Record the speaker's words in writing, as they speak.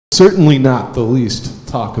Certainly not the least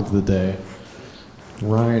talk of the day.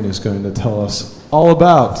 Ryan is going to tell us all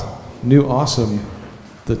about new awesome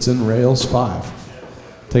that's in Rails 5.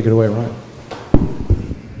 Take it away, Ryan.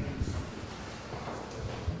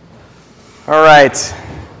 All right.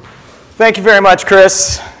 Thank you very much,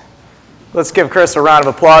 Chris. Let's give Chris a round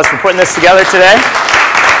of applause for putting this together today.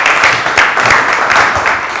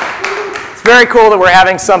 It's very cool that we're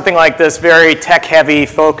having something like this, very tech-heavy,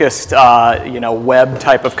 focused, web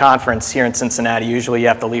type of conference here in Cincinnati. Usually you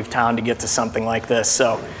have to leave town to get to something like this.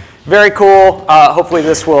 So very cool. Hopefully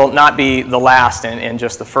this will not be the last and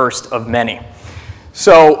just the first of many.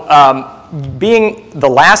 So being the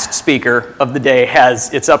last speaker of the day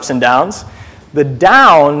has its ups and downs. The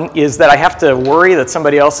down is that I have to worry that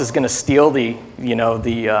somebody else is going to steal the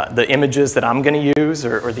images that I'm going to use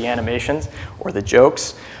or the animations or the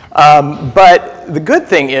jokes. But the good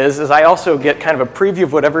thing is I also get kind of a preview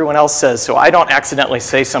of what everyone else says, so I don't accidentally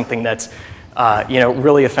say something that's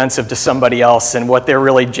really offensive to somebody else and what they're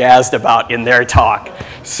really jazzed about in their talk.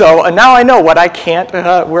 So now I know what I can't,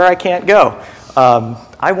 where I can't go.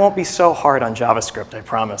 I won't be so hard on JavaScript, I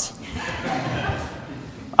promise.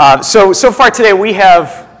 So far today we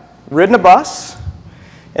have ridden a bus,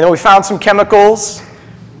 and then we found some chemicals,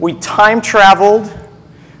 we time traveled,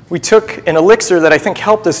 we took an elixir that I think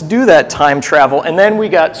helped us do that time travel, and then we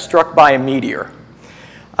got struck by a meteor.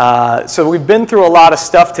 So we've been through a lot of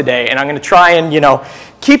stuff today, and I'm going to try and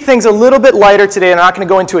keep things a little bit lighter today. I'm not going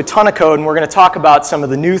to go into a ton of code, and we're going to talk about some of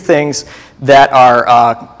the new things that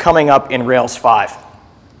are coming up in Rails 5.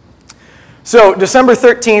 So December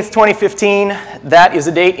 13th, 2015, that is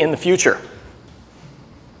a date in the future.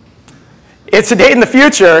 It's a date in the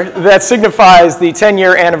future that signifies the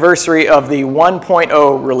 10-year anniversary of the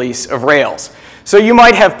 1.0 release of Rails. So you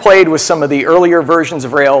might have played with some of the earlier versions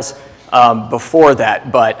of Rails before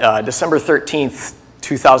that, but December 13th,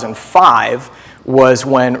 2005 was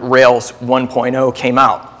when Rails 1.0 came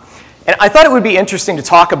out. And I thought it would be interesting to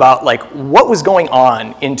talk about what was going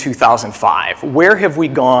on in 2005. Where have we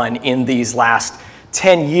gone in these last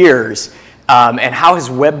 10 years, and how has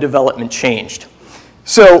web development changed?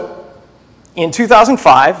 So in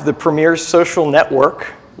 2005, the premier social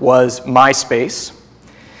network was MySpace.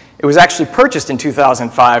 It was actually purchased in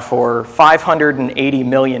 2005 for $580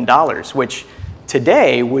 million, which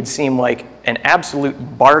today would seem like an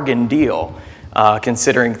absolute bargain deal,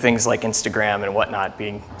 considering things like Instagram and whatnot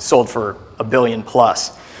being sold for $1 billion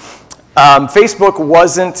plus.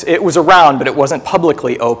 Facebook it was around, but it wasn't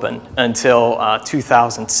publicly open until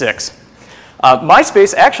 2006.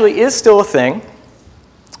 MySpace actually is still a thing.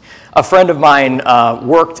 A friend of mine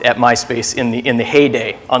worked at MySpace in the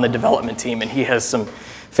heyday on the development team, and he has some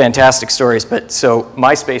fantastic stories. So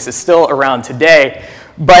MySpace is still around today,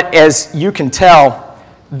 but as you can tell,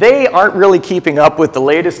 they aren't really keeping up with the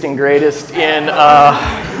latest and greatest in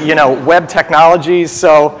web technologies.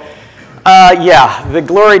 So yeah, the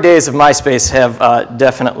glory days of MySpace have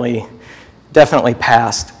definitely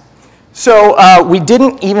passed. So we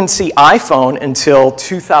didn't even see iPhone until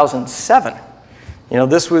 2007.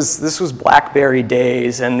 This was BlackBerry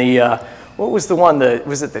days, and what was the one?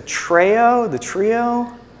 Was it the Treo? The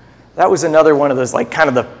Trio? That was another one of those kind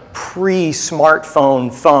of the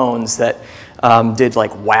pre-smartphone phones that did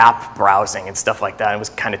WAP browsing and stuff like that. It was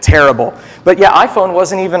kind of terrible. But yeah, iPhone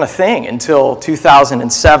wasn't even a thing until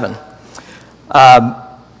 2007.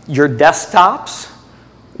 Your desktops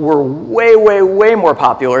were way, way, way more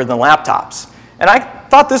popular than laptops. And I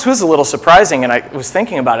thought this was a little surprising, and I was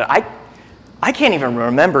thinking about it. I can't even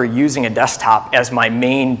remember using a desktop as my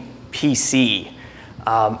main PC.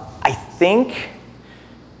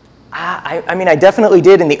 I definitely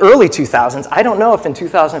did in the early 2000s. I don't know if in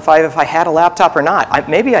 2005 if I had a laptop or not.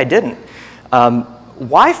 Maybe I didn't.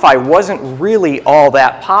 Wi-Fi wasn't really all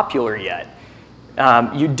that popular yet.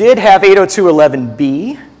 You did have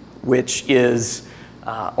 802.11b, which is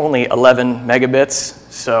only 11 megabits,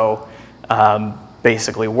 so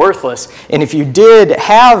basically worthless. And if you did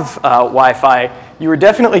have Wi-Fi, you were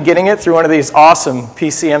definitely getting it through one of these awesome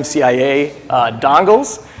PCMCIA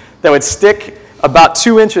dongles that would stick about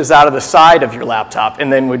 2 inches out of the side of your laptop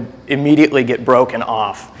and then would immediately get broken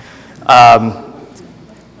off.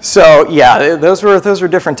 So yeah, those were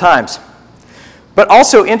different times. But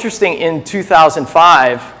also interesting, in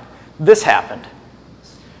 2005, this happened.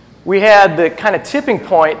 We had the kind of tipping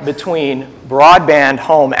point between broadband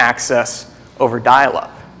home access over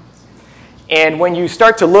dial-up. And when you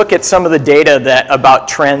start to look at some of the data about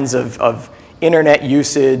trends of internet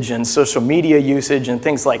usage and social media usage and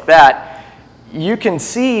things like that, you can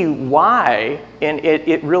see why, and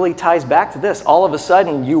it really ties back to this. All of a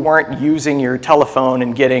sudden, you weren't using your telephone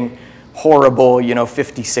and getting horrible,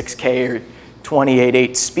 56K or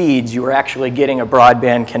 28.8 speeds. You were actually getting a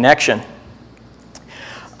broadband connection.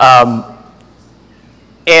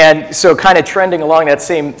 And so kind of trending along that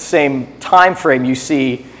same time frame, you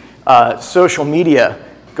see social media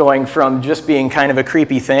going from just being kind of a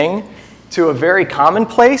creepy thing to a very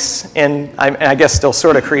commonplace, and I guess still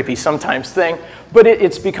sort of creepy sometimes thing, but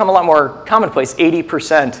it's become a lot more commonplace.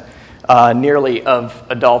 80% nearly of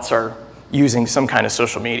adults are using some kind of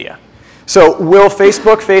social media. So will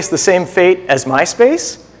Facebook face the same fate as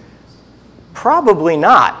MySpace? Probably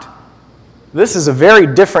not. This is a very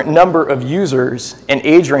different number of users and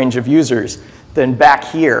age range of users than back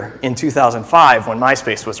here in 2005 when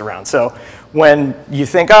MySpace was around. So when you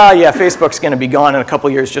think, oh yeah, Facebook's going to be gone in a couple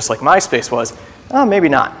years just like MySpace was, oh, maybe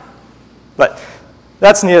not. But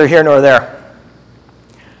that's neither here nor there.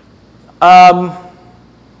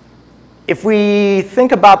 If we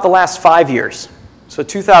think about the last 5 years, so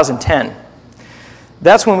 2010,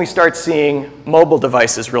 that's when we start seeing mobile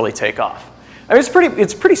devices really take off. I mean,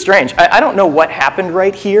 it's pretty strange. I don't know what happened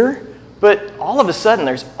right here, but all of a sudden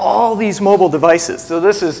there's all these mobile devices. So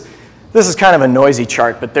this is kind of a noisy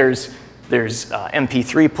chart, but there's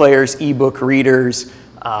MP3 players, ebook readers,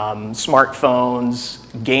 smartphones,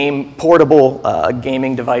 portable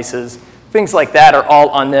gaming devices, things like that are all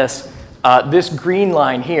on this. This green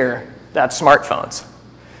line here, that's smartphones.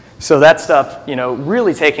 So that stuff,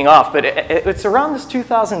 really taking off. But it's around this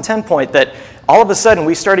 2010 point that all of a sudden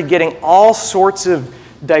we started getting all sorts of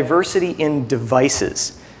diversity in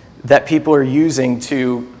devices that people are using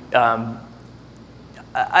to,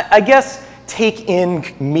 I guess, take in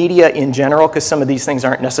media in general, because some of these things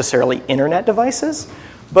aren't necessarily internet devices,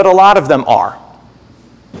 but a lot of them are.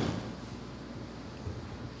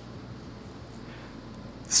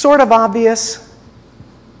 Sort of obvious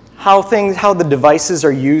how the devices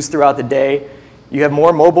are used throughout the day. You have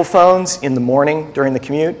more mobile phones in the morning during the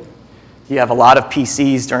commute. You have a lot of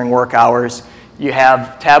PCs during work hours. You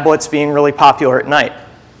have tablets being really popular at night.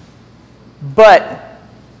 But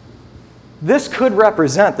this could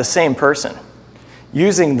represent the same person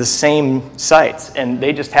using the same sites, and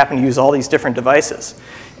they just happen to use all these different devices.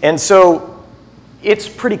 And so it's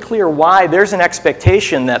pretty clear why there's an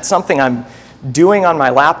expectation that something I'm doing on my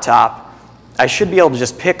laptop, I should be able to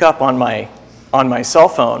just pick up on my cell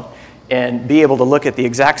phone and be able to look at the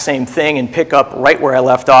exact same thing and pick up right where I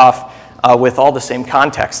left off with all the same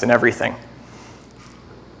context and everything.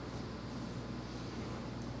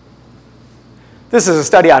 This is a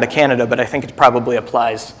study out of Canada, but I think it probably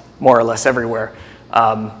applies more or less everywhere.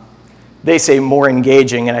 They say more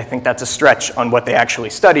engaging, and I think that's a stretch on what they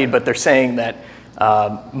actually studied, but they're saying that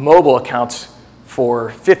mobile accounts for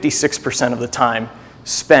 56% of the time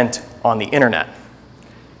spent on the internet.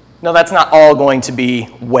 Now, that's not all going to be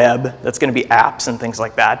web. That's going to be apps and things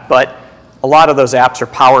like that, but a lot of those apps are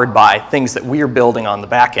powered by things that we're building on the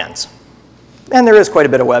back ends. And there is quite a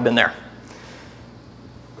bit of web in there.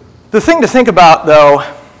 The thing to think about, though,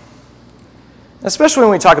 especially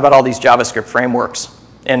when we talk about all these JavaScript frameworks,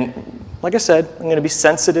 and like I said, I'm going to be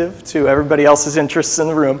sensitive to everybody else's interests in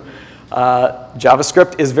the room.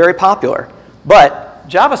 JavaScript is very popular, but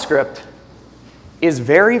JavaScript is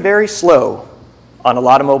very, very slow on a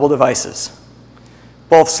lot of mobile devices.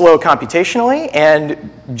 Both slow computationally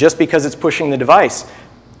and just because it's pushing the device.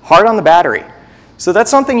 Hard on the battery. So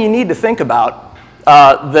that's something you need to think about.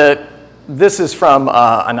 This is from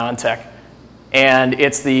Anantech, and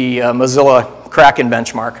it's the Mozilla Kraken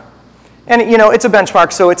benchmark. And it's a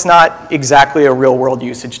benchmark, so it's not exactly a real-world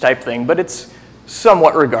usage type thing, but it's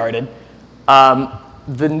somewhat regarded.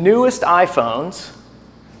 The newest iPhones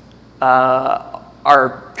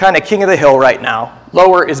are kind of king of the hill right now.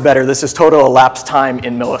 Lower is better. This is total elapsed time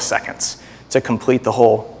in milliseconds to complete the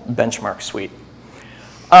whole benchmark suite.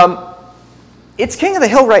 It's king of the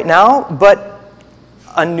hill right now, but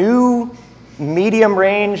a new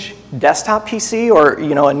medium-range desktop PC or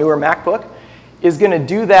a newer MacBook is going to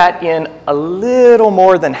do that in a little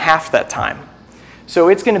more than half that time. So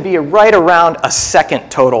it's going to be right around a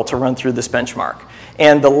second total to run through this benchmark.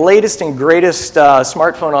 And the latest and greatest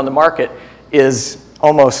smartphone on the market is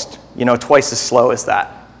almost twice as slow as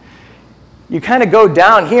that. You kind of go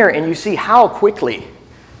down here and you see how quickly.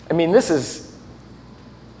 I mean, this is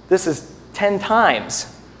 10 times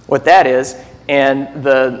what that is, and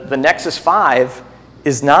the Nexus 5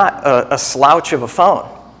 is not a slouch of a phone.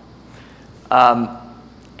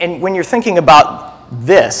 And when you're thinking about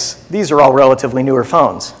these are all relatively newer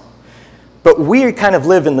phones. But we kind of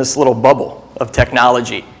live in this little bubble of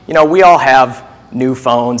technology. We all have new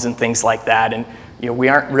phones and things like that, and we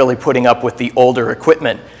aren't really putting up with the older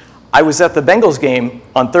equipment. I was at the Bengals game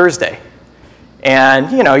on Thursday,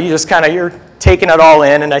 And you know, you just kind of, you're taking it all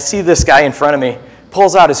in, and I see this guy in front of me,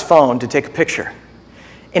 pulls out his phone to take a picture.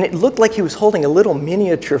 And it looked like he was holding a little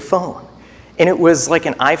miniature phone. And it was like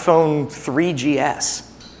an iPhone 3GS.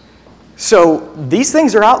 So these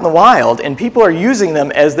things are out in the wild, and people are using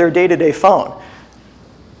them as their day-to-day phone.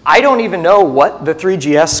 I don't even know what the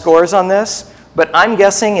 3GS scores on this, but I'm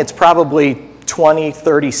guessing it's probably 20,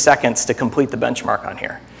 30 seconds to complete the benchmark on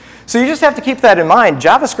here. So you just have to keep that in mind.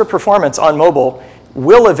 JavaScript performance on mobile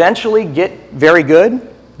will eventually get very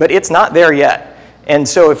good, but it's not there yet. And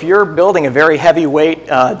so if you're building a very heavyweight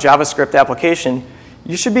JavaScript application,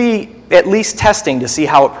 you should be at least testing to see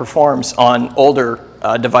how it performs on older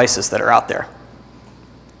devices that are out there.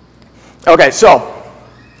 Okay, so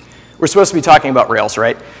we're supposed to be talking about Rails,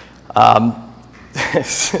 right?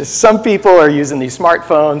 Some people are using these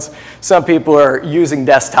smartphones. Some people are using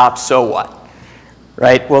desktops, so what?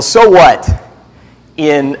 Right? Well, so what?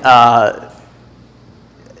 It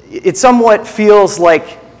somewhat feels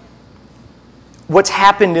like what's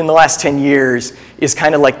happened in the last 10 years is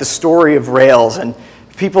kind of like the story of Rails. And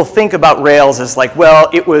people think about Rails as like, well,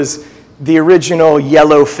 it was the original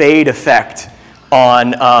yellow fade effect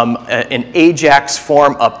on an Ajax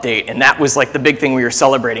form update. And that was like the big thing we were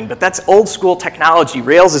celebrating. But that's old school technology.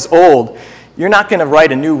 Rails is old. You're not going to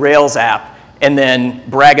write a new Rails app and then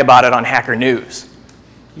brag about it on Hacker News.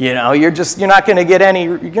 You know, you're not going to get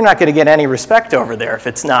any respect over there if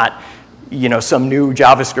it's not, you know, some new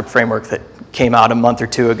JavaScript framework that came out a month or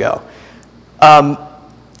two ago.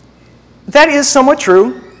 That is somewhat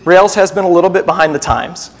true. Rails has been a little bit behind the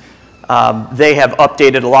times. They have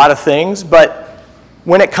updated a lot of things, but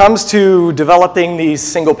when it comes to developing these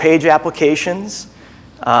single-page applications,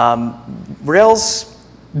 Rails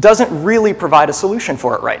doesn't really provide a solution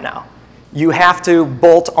for it right now. You have to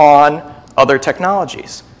bolt on other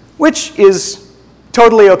technologies, which is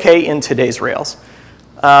totally okay in today's Rails.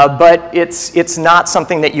 But it's not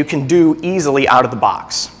something that you can do easily out of the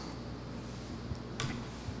box.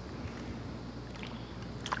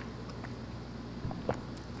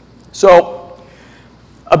 So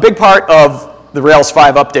a big part of the Rails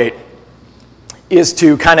 5 update is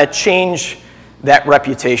to kind of change that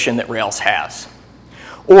reputation that Rails has.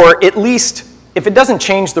 Or at least, if it doesn't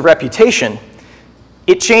change the reputation,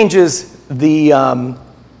 it changes it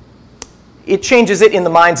in the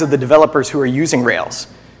minds of the developers who are using Rails.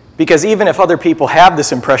 Because even if other people have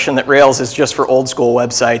this impression that Rails is just for old school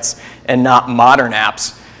websites and not modern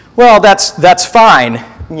apps, well, that's fine.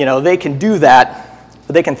 You know, they can do that.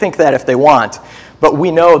 They can think that if they want. But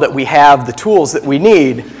we know that we have the tools that we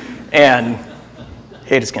need, and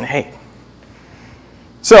hate is going to hate.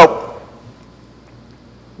 So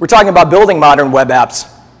we're talking about building modern web apps.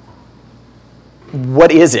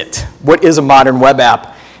 What is it? What is a modern web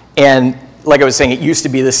app? And like I was saying, it used to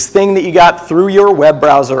be this thing that you got through your web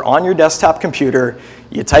browser on your desktop computer.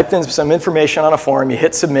 You typed in some information on a form, you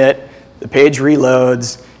hit submit, the page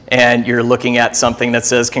reloads, and you're looking at something that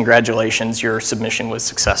says, congratulations, your submission was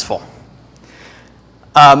successful.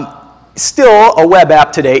 Still, a web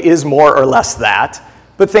app today is more or less that,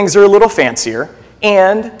 but things are a little fancier.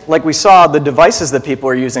 And like we saw, the devices that people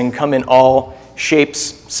are using come in all shapes,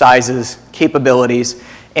 sizes, capabilities.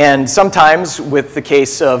 And sometimes, with the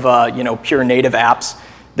case of pure native apps,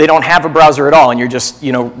 they don't have a browser at all, and you're just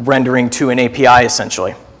rendering to an API,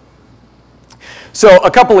 essentially. So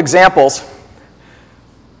a couple examples.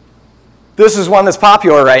 This is one that's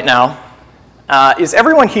popular right now. Is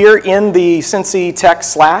everyone here in the Cincy Tech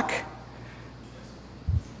Slack?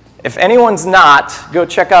 If anyone's not, go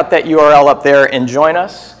check out that URL up there and join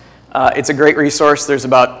us. It's a great resource. There's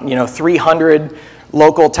about 300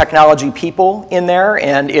 local technology people in there,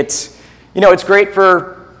 and it's great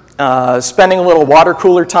for spending a little water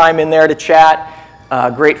cooler time in there to chat.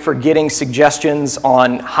 Great for getting suggestions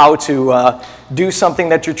on how to do something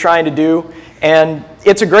that you're trying to do. And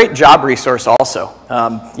it's a great job resource also.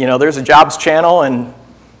 There's a jobs channel, and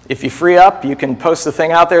if you free up, you can post the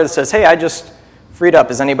thing out there that says, hey, I just freed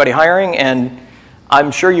up. Is anybody hiring? And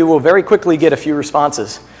I'm sure you will very quickly get a few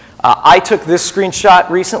responses. I took this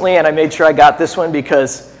screenshot recently, and I made sure I got this one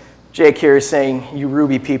because Jake here is saying, you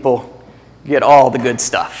Ruby people get all the good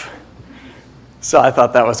stuff. So I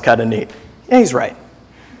thought that was kind of neat. Yeah, he's right.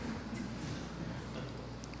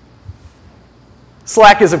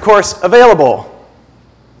 Slack is, of course, available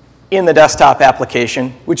in the desktop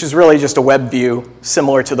application, which is really just a web view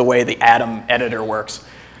similar to the way the Atom editor works.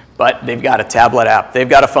 But they've got a tablet app. They've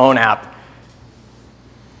got a phone app.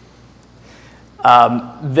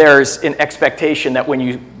 There's an expectation that when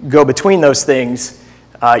you go between those things,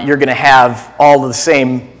 you're going to have all of the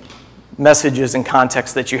same messages and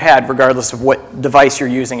context that you had, regardless of what device you're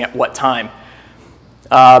using at what time.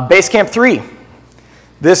 Basecamp 3.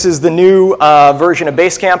 This is the new version of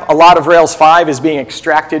Basecamp. A lot of Rails 5 is being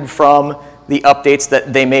extracted from the updates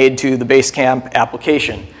that they made to the Basecamp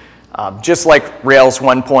application. Just like Rails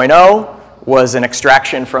 1.0 was an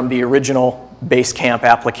extraction from the original Basecamp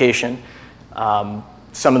application.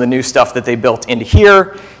 Some of the new stuff that they built into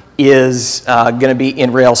here is going to be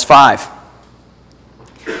in Rails 5.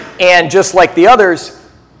 And just like the others,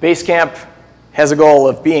 Basecamp has a goal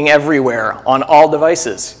of being everywhere on all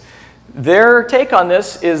devices. Their take on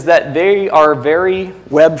this is that they are very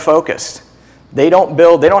web focused. They don't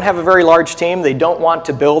have a very large team. They don't want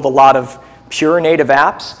to build a lot of pure native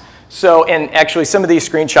apps. So, and actually some of these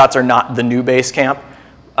screenshots are not the new Basecamp.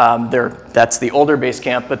 That's the older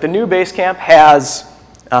Basecamp, but the new Basecamp has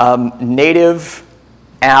native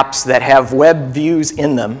apps that have web views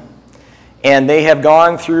in them. And they have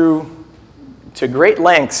gone through to great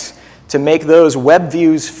lengths to make those web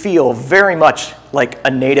views feel very much like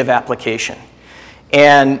a native application.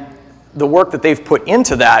 And the work that they've put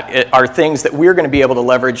into that are things that we're going to be able to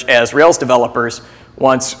leverage as Rails developers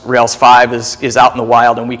once Rails 5 is out in the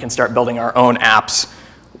wild and we can start building our own apps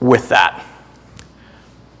with that.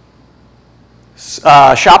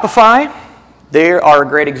 Shopify, they are a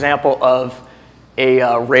great example of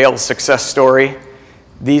a Rails success story.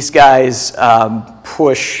 These guys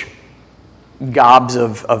push gobs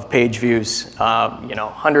of page views,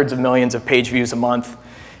 hundreds of millions of page views a month,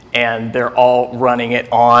 and they're all running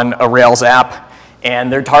it on a Rails app,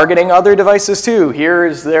 and they're targeting other devices too.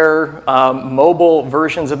 Here's their mobile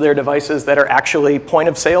versions of their devices that are actually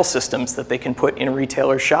point-of-sale systems that they can put in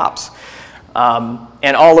retailer shops.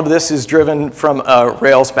 And all of this is driven from a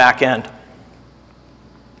Rails backend.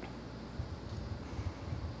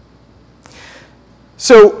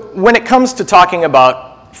 So when it comes to talking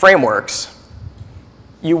about frameworks,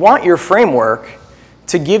 you want your framework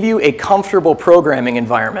to give you a comfortable programming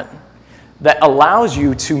environment that allows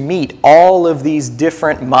you to meet all of these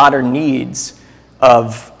different modern needs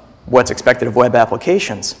of what's expected of web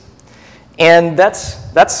applications. And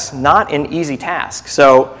that's not an easy task.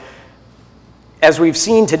 So as we've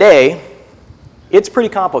seen today, it's pretty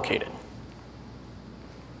complicated.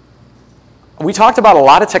 We talked about a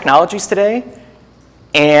lot of technologies today,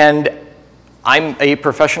 and I'm a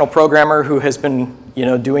professional programmer who has been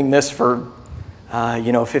doing this for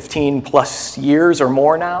 15 plus years or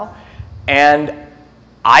more now, and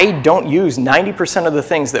I don't use 90% of the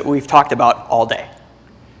things that we've talked about all day.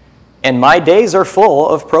 And my days are full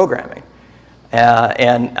of programming.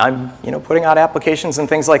 And I'm putting out applications and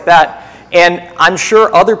things like that. And I'm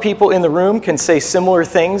sure other people in the room can say similar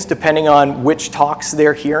things depending on which talks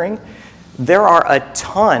they're hearing. There are a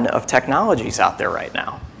ton of technologies out there right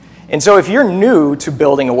now. And so if you're new to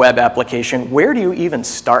building a web application, where do you even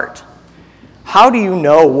start? How do you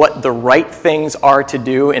know what the right things are to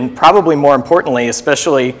do? And probably more importantly,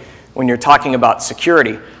 especially when you're talking about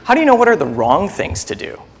security, how do you know what are the wrong things to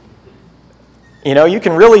do? You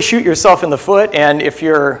can really shoot yourself in the foot, and if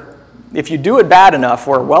you do it bad enough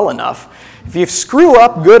or well enough, if you screw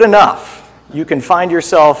up good enough, you can find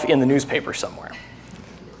yourself in the newspaper somewhere.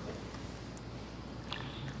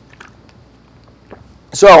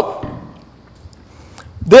 So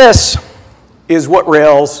this is what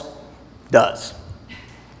Rails does.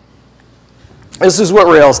 This is what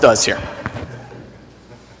Rails does here.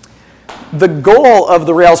 The goal of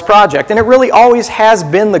the Rails project, and it really always has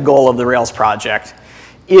been the goal of the Rails project,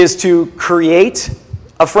 is to create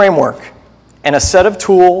a framework and a set of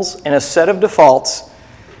tools and a set of defaults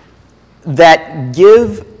that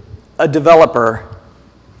give a developer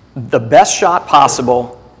the best shot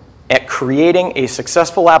possible at creating a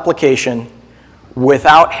successful application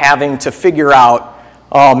without having to figure out,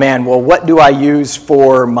 oh man, well, what do I use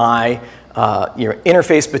for my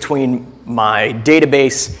interface between my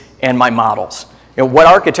database and my models? What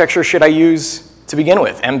architecture should I use to begin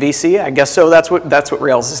with? MVC? I guess so. That's what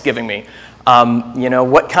Rails is giving me.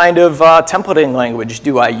 What kind of templating language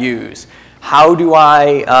do I use? How do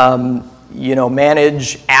I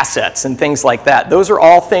manage assets and things like that? Those are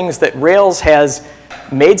all things that Rails has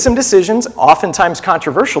made some decisions, oftentimes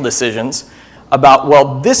controversial decisions, about,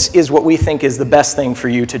 well, this is what we think is the best thing for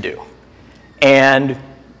you to do. And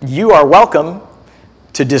you are welcome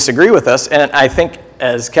to disagree with us. And I think,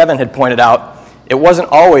 as Kevin had pointed out, it wasn't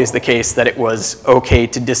always the case that it was okay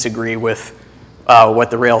to disagree with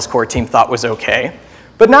what the Rails core team thought was okay.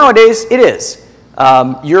 But nowadays, it is.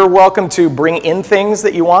 You're welcome to bring in things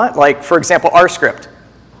that you want, like, for example, RScript,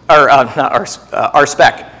 or not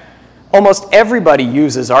RSpec. Almost everybody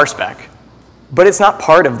uses RSpec, but it's not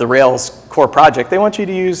part of the Rails core project. They want you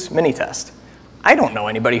to use Minitest. I don't know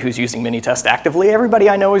anybody who's using Minitest actively. Everybody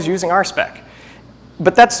I know is using RSpec.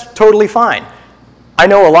 but that's totally fine. I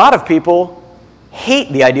know a lot of people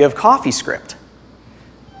hate the idea of CoffeeScript.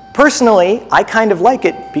 Personally, I kind of like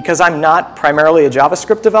it because I'm not primarily a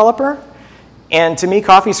JavaScript developer, and to me,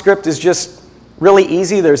 CoffeeScript is just really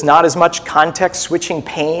easy. There's not as much context switching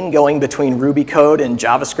pain going between Ruby code and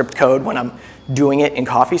JavaScript code when I'm doing it in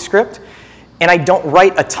CoffeeScript, and I don't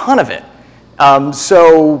write a ton of it.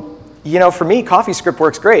 So, you know, for me, CoffeeScript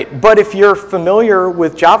works great. But if you're familiar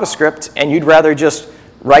with JavaScript and you'd rather just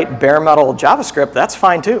write bare metal JavaScript, that's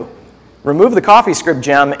fine too. Remove the CoffeeScript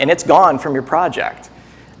gem and it's gone from your project.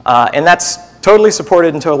 And that's totally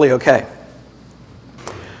supported and totally okay.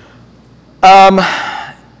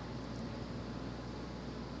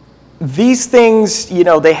 These things, you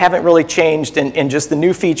know, they haven't really changed, and just the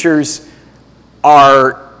new features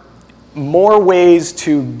are more ways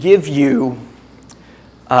to give you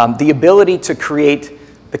the ability to create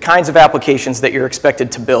the kinds of applications that you're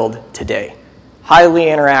expected to build today. Highly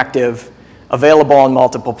interactive, available on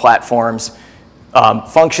multiple platforms,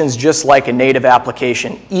 functions just like a native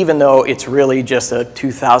application, even though it's really just a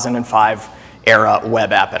 2005 era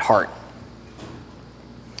web app at heart.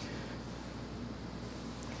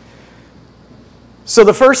 So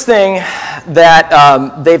the first thing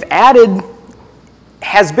that they've added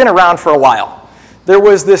has been around for a while. There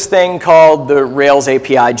was this thing called the Rails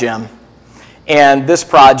API gem. And this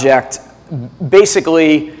project,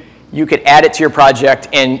 basically, you could add it to your project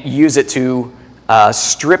and use it to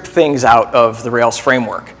strip things out of the Rails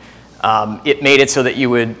framework. It made it so that you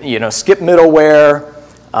would, you know, skip middleware,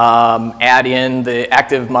 add in the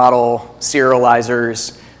active model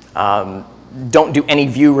serializers, don't do any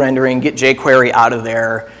view rendering, get jQuery out of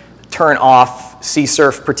there, turn off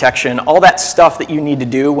CSRF protection, all that stuff that you need to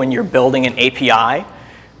do when you're building an API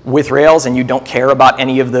with Rails and you don't care about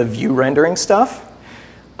any of the view rendering stuff.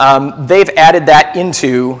 They've added that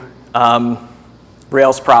into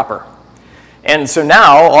Rails proper. And so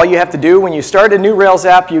now all you have to do when you start a new Rails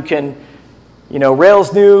app, you can, you know,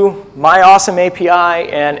 Rails new, my awesome API,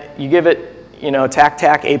 and you give it, you know, tac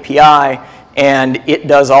API, and it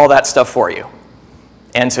does all that stuff for you.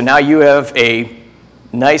 And so now you have a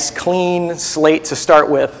nice clean slate to start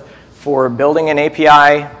with for building an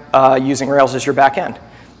API using Rails as your backend.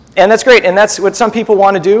 And that's great, and that's what some people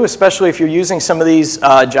want to do, especially if you're using some of these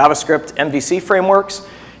JavaScript MVC frameworks.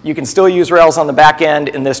 You can still use Rails on the back end,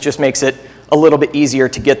 and this just makes it a little bit easier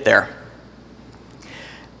to get there.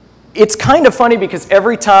 It's kind of funny because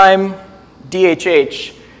every time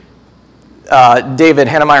DHH, David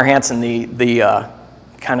Hennemeyer Hansen, the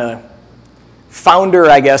kind of founder,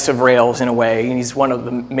 I guess, of Rails in a way, and he's one of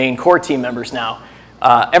the main core team members now,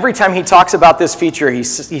 every time he talks about this feature, he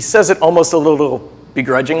says it almost a little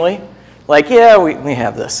begrudgingly, like, yeah, we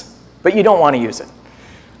have this, but you don't want to use it.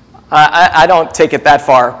 I don't take it that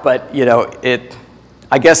far, but you know,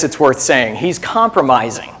 I guess it's worth saying. He's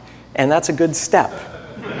compromising, and that's a good step.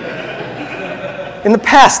 In the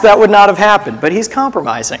past, that would not have happened, but he's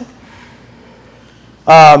compromising.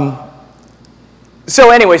 So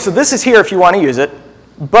anyway, so this is here if you want to use it,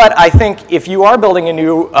 but I think if you are building a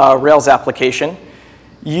new Rails application,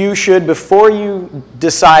 you should, before you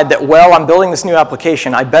decide that, well, I'm building this new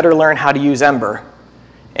application, I better learn how to use Ember.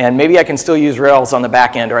 And maybe I can still use Rails on the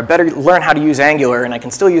back end, or I better learn how to use Angular, and I can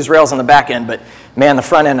still use Rails on the back end, but man, the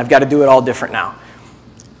front end, I've got to do it all different now.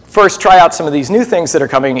 First, try out some of these new things that are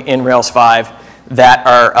coming in Rails 5 that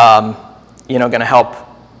are you know, going to help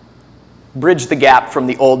bridge the gap from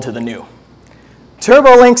the old to the new.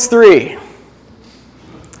 Turbolinks 3.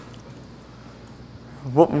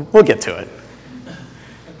 We'll get to it.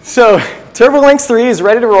 So Turbolinks 3 is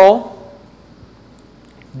ready to roll,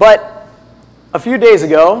 but a few days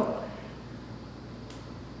ago,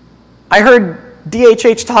 I heard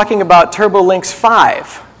DHH talking about Turbolinks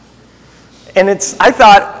 5. And I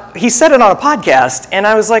thought, he said it on a podcast, and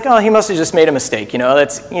I was like, oh, he must have just made a mistake. You know,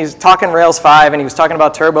 he's talking Rails 5, and he was talking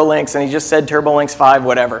about Turbolinks, and he just said Turbolinks 5,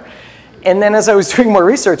 whatever. And then as I was doing more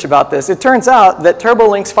research about this, it turns out that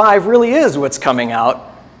Turbolinks 5 really is what's coming out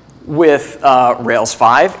with Rails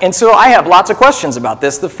 5. And so I have lots of questions about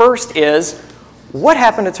this. The first is, what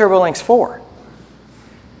happened to Turbolinks 4?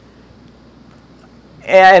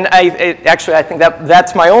 And actually, I think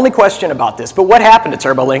that's my only question about this. But what happened to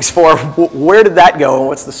Turbolinks 4? Where did that go, and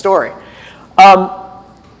what's the story?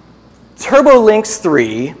 Turbolinks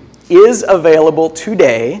 3 is available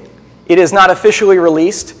today. It is not officially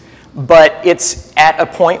released, but it's at a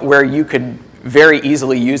point where you could very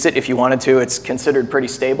easily use it if you wanted to. It's considered pretty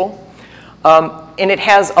stable. And it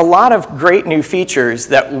has a lot of great new features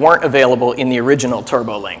that weren't available in the original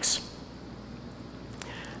Turbolinks.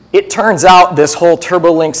 It turns out this whole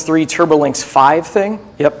Turbolinks 3, Turbolinks 5 thing,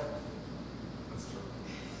 yep.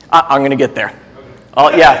 I'm going to get there.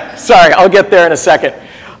 Yeah, sorry, I'll get there in a second.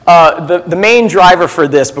 The main driver for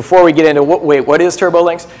this, before we get into, what is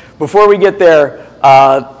Turbolinks? Before we get there,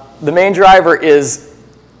 the main driver is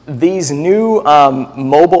these new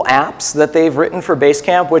mobile apps that they've written for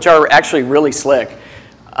Basecamp, which are actually really slick.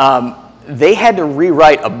 They had to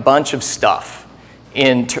rewrite a bunch of stuff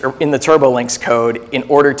in the Turbolinks code in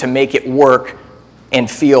order to make it work and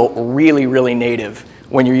feel really, really native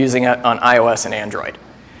when you're using it on iOS and Android.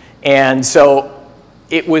 And so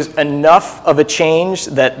it was enough of a change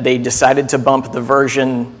that they decided to bump the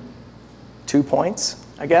version 2 points,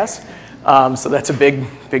 I guess. So that's a big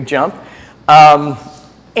jump. So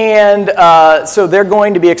they're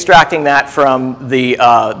going to be extracting that from the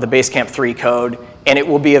Basecamp 3 code, and it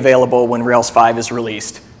will be available when Rails 5 is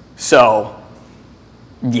released. So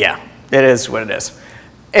yeah, it is what it is.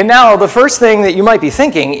 And now the first thing that you might be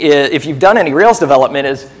thinking, if you've done any Rails development,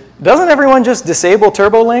 is doesn't everyone just disable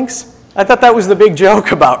Turbolinks? I thought that was the big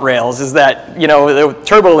joke about Rails, is that, you know,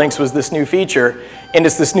 Turbolinks was this new feature, and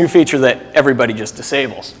it's this new feature that everybody just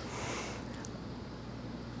disables.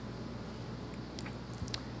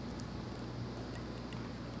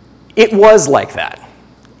 It was like that.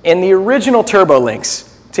 In the original Turbolinks,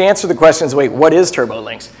 to answer the questions, wait, what is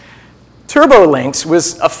Turbolinks? Turbolinks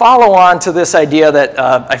was a follow-on to this idea that,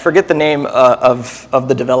 I forget the name of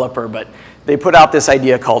the developer, but they put out this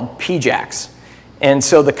idea called PJAX. And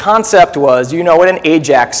so the concept was, you know what an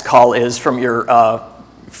AJAX call is from your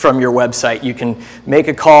website. You can make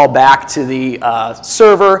a call back to the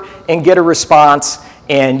server and get a response,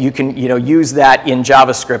 and you can use that in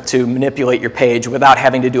JavaScript to manipulate your page without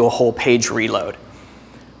having to do a whole page reload.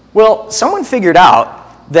 Well, someone figured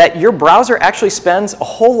out that your browser actually spends a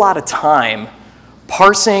whole lot of time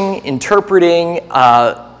parsing, interpreting,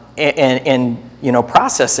 and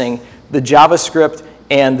processing the JavaScript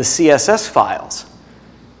and the CSS files.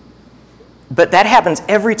 But that happens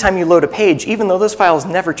every time you load a page, even though those files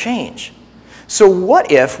never change. So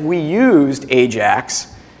what if we used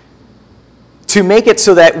AJAX to make it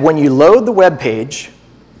so that when you load the web page,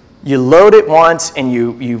 you load it once and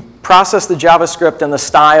you process the JavaScript and the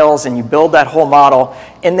styles and you build that whole model,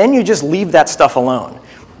 and then you just leave that stuff alone.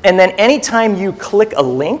 And then anytime you click a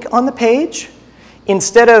link on the page,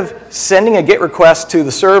 instead of sending a GET request to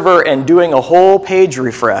the server and doing a whole page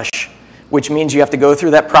refresh, which means you have to go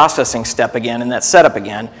through that processing step again and that setup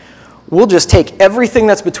again, we'll just take everything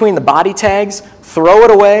that's between the body tags, throw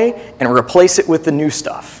it away, and replace it with the new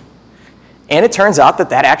stuff. And it turns out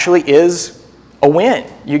that that actually is a win.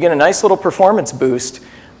 You get a nice little performance boost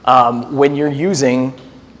when you're using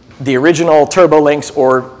the original Turbolinks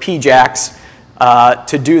or PJAX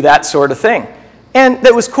to do that sort of thing. And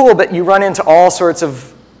that was cool, but you run into all sorts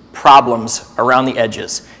of problems around the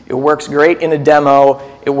edges. It works great in a demo.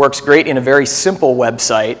 It works great in a very simple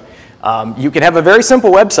website. You can have a very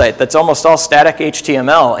simple website that's almost all static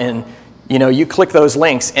HTML, and you click those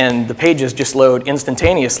links and the pages just load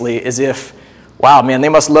instantaneously as if, wow, man, they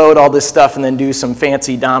must load all this stuff and then do some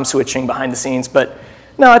fancy DOM switching behind the scenes. But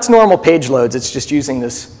no, it's normal page loads. It's just using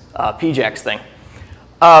this PJAX thing.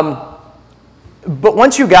 But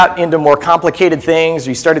once you got into more complicated things,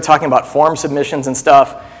 you started talking about form submissions and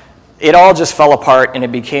stuff, it all just fell apart and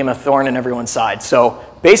it became a thorn in everyone's side. So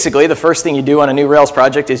basically, the first thing you do on a new Rails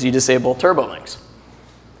project is you disable Turbolinks.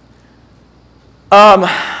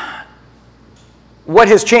 What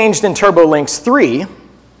has changed in Turbolinks 3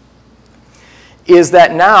 is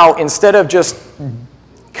that now, instead of just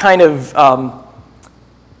kind of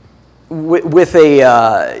with a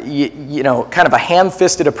kind of a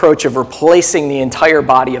ham-fisted approach of replacing the entire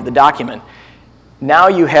body of the document, now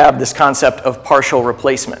you have this concept of partial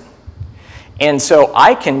replacement. And so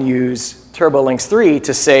I can use Turbolinks 3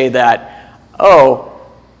 to say that, oh,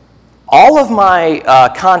 all of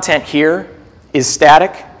my content here is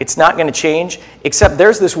static. It's not going to change, except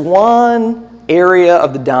there's this one area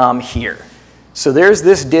of the DOM here. So there's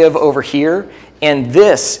this div over here, and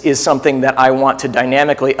this is something that I want to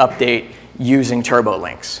dynamically update using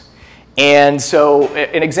Turbolinks. And so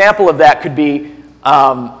an example of that could be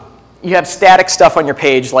you have static stuff on your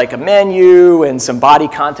page like a menu and some body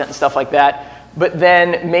content and stuff like that, but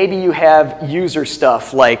then maybe you have user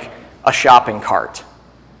stuff like a shopping cart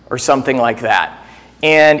or something like that.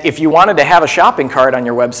 And if you wanted to have a shopping cart on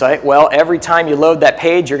your website, well, every time you load that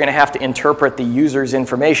page, you're going to have to interpret the user's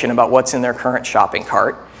information about what's in their current shopping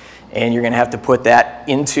cart. And you're going to have to put that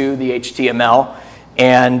into the HTML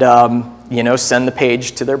and send the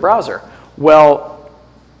page to their browser. Well,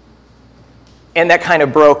 and that kind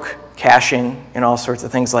of broke caching and all sorts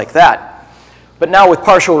of things like that. But now with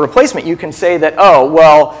partial replacement, you can say that, oh,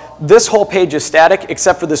 well, this whole page is static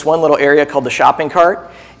except for this one little area called the shopping cart.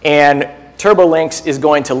 And Turbolinks is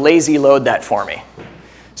going to lazy load that for me.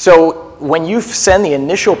 So when you send the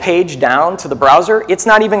initial page down to the browser, it's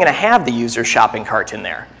not even going to have the user's shopping cart in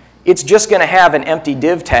there. It's just going to have an empty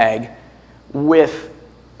div tag with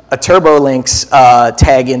a Turbolinks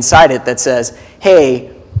tag inside it that says,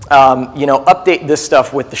 hey, update this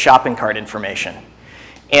stuff with the shopping cart information.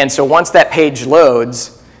 And so once that page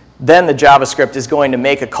loads, then the JavaScript is going to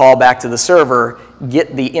make a call back to the server,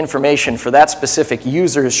 get the information for that specific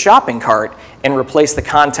user's shopping cart, and replace the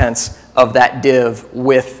contents of that div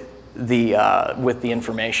with the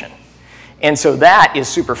information. And so that is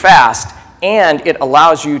super fast, and it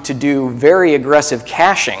allows you to do very aggressive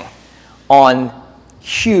caching on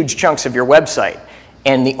huge chunks of your website.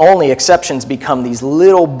 And the only exceptions become these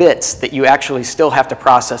little bits that you actually still have to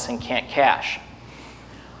process and can't cache.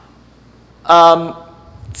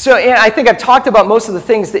 So I think I've talked about most of the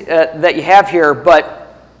things that you have here,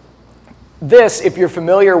 but this, if you're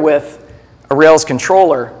familiar with a Rails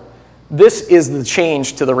controller, this is the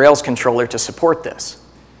change to the Rails controller to support this.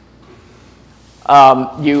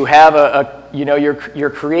 You have your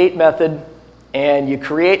create method, and you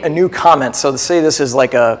create a new comment. So say this is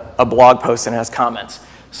like a blog post and has comments.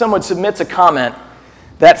 Someone submits a comment.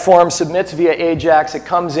 That form submits via AJAX. It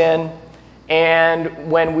comes in.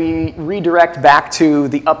 And when we redirect back to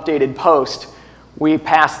the updated post, we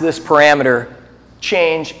pass this parameter,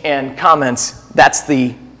 change and comments. That's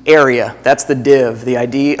the area. That's the div, the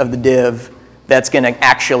ID of the div that's going to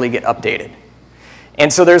actually get updated.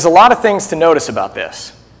 And so there's a lot of things to notice about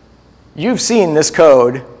this. You've seen this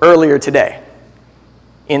code earlier today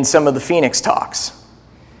in some of the Phoenix talks.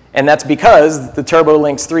 And that's because the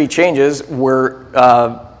Turbolinks 3 changes were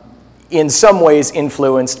in some ways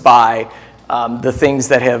influenced by the things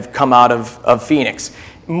that have come out of Phoenix.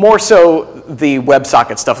 More so the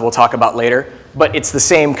WebSocket stuff we'll talk about later, but it's the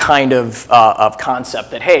same kind of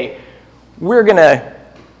concept that, hey, we're going to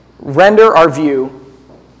render our view,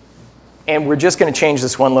 and we're just going to change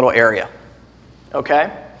this one little area.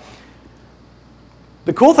 Okay?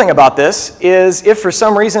 The cool thing about this is if for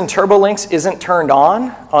some reason Turbolinks isn't turned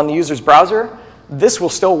on the user's browser, this will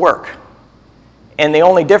still work. And the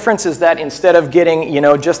only difference is that instead of getting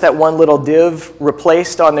just that one little div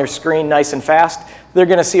replaced on their screen nice and fast, they're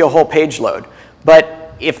going to see a whole page load.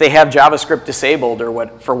 But if they have JavaScript disabled or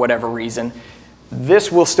for whatever reason,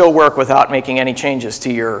 this will still work without making any changes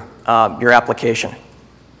to your application.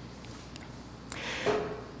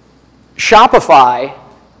 Shopify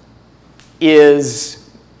is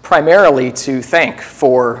primarily to thank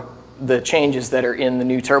for the changes that are in the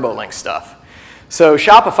new Turbolinks stuff. So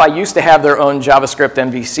Shopify used to have their own JavaScript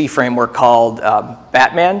MVC framework called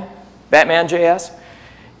Batman.js,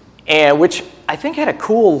 and which I think had a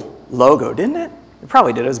cool logo, didn't it? It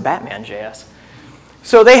probably did. It was Batman.js.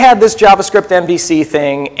 So they had this JavaScript MVC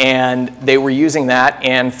thing, and they were using that,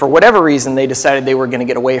 and for whatever reason, they decided they were going to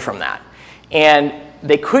get away from that. And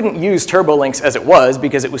they couldn't use Turbolinks as it was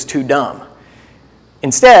because it was too dumb.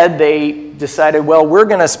 Instead, they decided, well, we're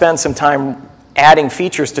going to spend some time adding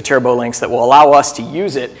features to Turbolinks that will allow us to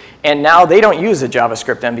use it. And now they don't use a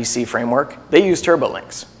JavaScript MVC framework. They use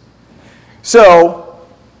Turbolinks. So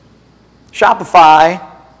Shopify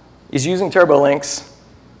is using Turbolinks.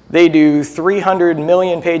 They do 300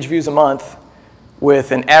 million page views a month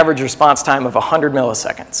with an average response time of 100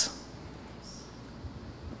 milliseconds.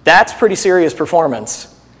 That's pretty serious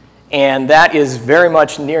performance. And that is very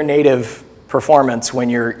much near native performance when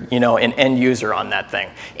you're an end user on that thing.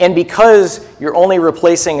 And because you're only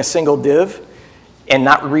replacing a single div and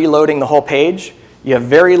not reloading the whole page, you have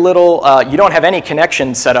very little, you don't have any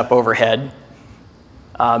connection set up overhead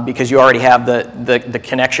because you already have the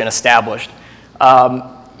connection established.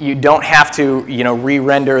 You don't have to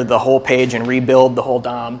re-render the whole page and rebuild the whole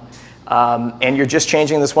DOM. And you're just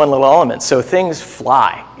changing this one little element. So things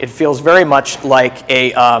fly. It feels very much like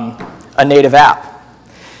a native app.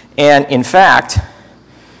 And in fact,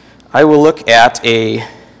 I will look at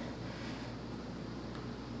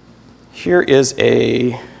here is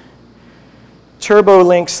a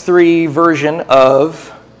Turbolinks 3 version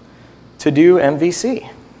of To-Do MVC.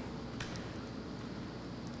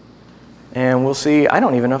 And we'll see, I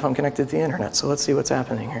don't even know if I'm connected to the internet, so let's see what's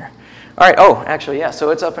happening here. All right, oh, actually, yeah, so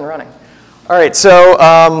it's up and running. All right, so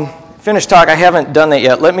finished talk, I haven't done that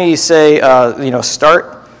yet. Let me say,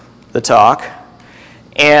 start the talk.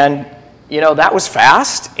 And, that was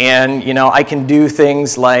fast. And, I can do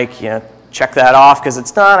things like, check that off because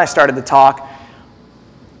it's done. I started the talk.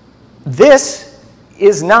 This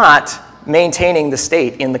is not maintaining the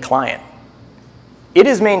state in the client. It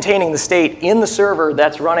is maintaining the state in the server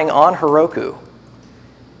that's running on Heroku.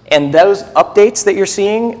 And those updates that you're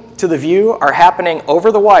seeing to the view are happening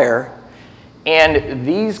over the wire. And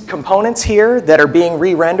these components here that are being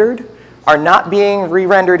re-rendered are not being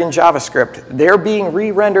re-rendered in JavaScript. They're being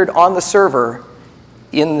re-rendered on the server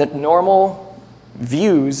in the normal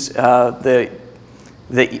views, the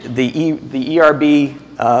ERB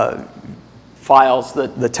files,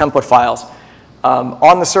 the template files,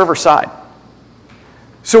 on the server side.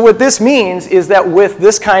 So what this means is that with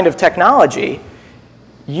this kind of technology,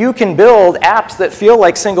 you can build apps that feel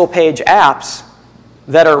like single-page apps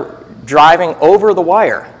that are driving over the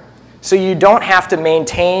wire. So you don't have to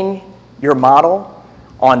maintain your model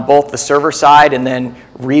on both the server side and then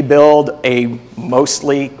rebuild a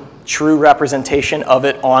mostly true representation of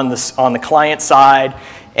it on the client side,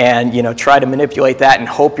 and try to manipulate that and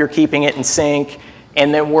hope you're keeping it in sync,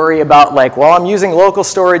 and then worry about like, well, I'm using local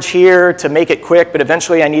storage here to make it quick, but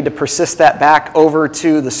eventually I need to persist that back over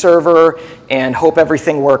to the server and hope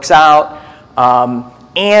everything works out.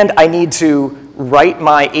 And I need to write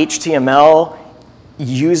my HTML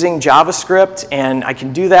using JavaScript, and I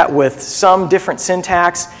can do that with some different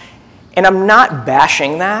syntax. And I'm not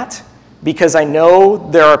bashing that, because I know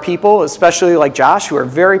there are people, especially like Josh, who are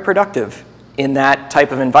very productive in that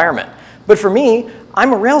type of environment. But for me,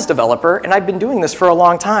 I'm a Rails developer, and I've been doing this for a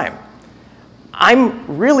long time.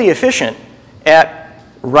 I'm really efficient at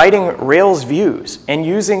writing Rails views and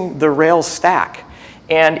using the Rails stack.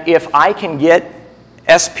 And if I can get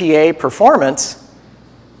SPA performance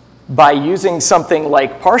by using something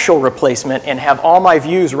like partial replacement and have all my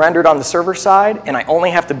views rendered on the server side, and I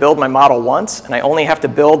only have to build my model once, and I only have to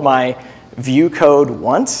build my view code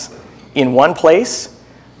once in one place,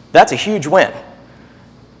 that's a huge win.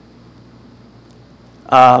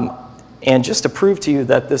 And just to prove to you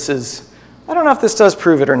that this is, I don't know if this does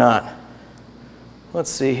prove it or not. Let's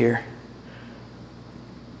see here.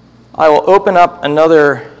 I will open up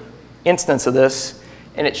another instance of this,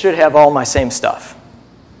 and it should have all my same stuff.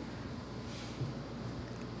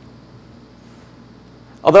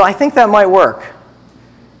 Although I think that might work.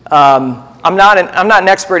 I'm not an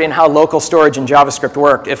expert in how local storage in JavaScript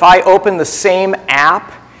work. If I open the same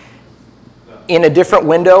app in a different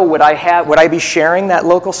window, would I be sharing that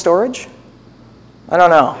local storage? I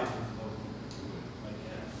don't know.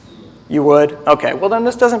 You would? Okay, well then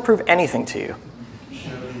this doesn't prove anything to you.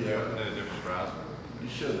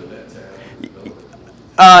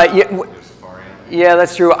 Yeah,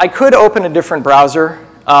 that's true. I could open a different browser,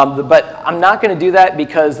 but I'm not going to do that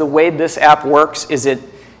because the way this app works is it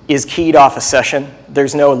is keyed off a session.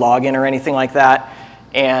 There's no login or anything like that.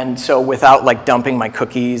 And so without like dumping my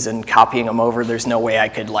cookies and copying them over, there's no way I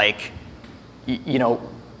could like,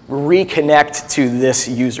 reconnect to this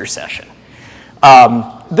user session.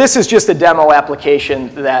 This is just a demo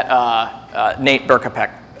application that Nate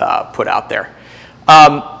Berkopec put out there.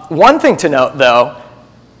 One thing to note, though,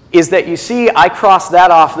 is that you see I crossed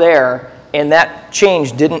that off there, and that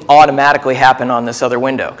change didn't automatically happen on this other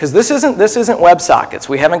window, because this isn't WebSockets.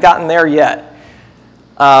 We haven't gotten there yet.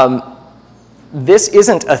 This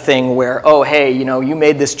isn't a thing where, oh, hey, you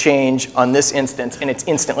made this change on this instance, and it's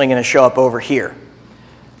instantly going to show up over here.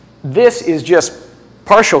 This is just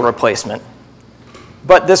partial replacement.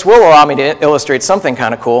 But this will allow me to illustrate something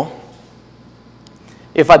kind of cool.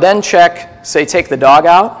 If I then check, say, take the dog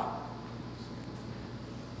out,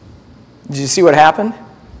 did you see what happened?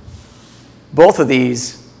 Both of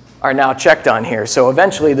these are now checked on here. So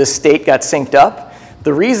eventually this state got synced up.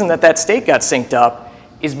 The reason that that state got synced up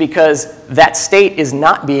is because that state is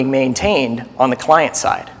not being maintained on the client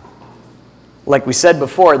side. Like we said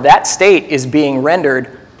before, that state is being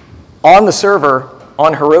rendered on the server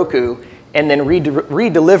on Heroku and then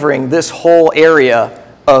redelivering this whole area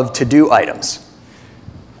of to-do items.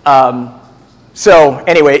 So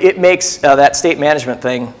anyway, it makes that state management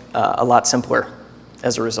thing a lot simpler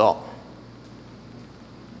as a result.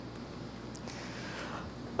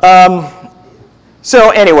 So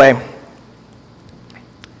anyway,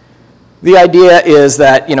 the idea is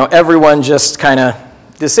that everyone just kind of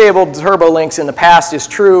disabled Turbolinks in the past is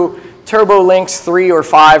true. Turbolinks 3 or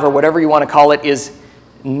 5 or whatever you want to call it is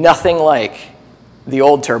nothing like the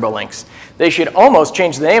old Turbolinks. They should almost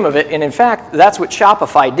change the name of it, and in fact, that's what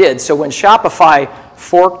Shopify did. So when Shopify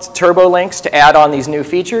forked Turbolinks to add on these new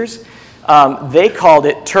features, they called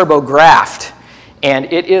it TurboGraphed, and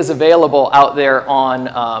it is available out there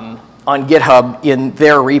on GitHub in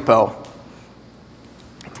their repo.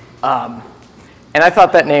 And I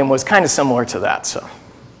thought that name was kind of similar to that, so.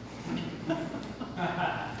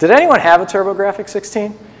 Did anyone have a TurboGrafx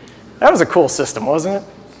 16? That was a cool system, wasn't it?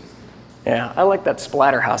 Yeah, I like that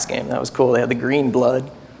Splatterhouse game. That was cool. They had the green blood.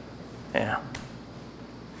 Yeah.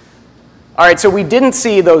 All right, so we didn't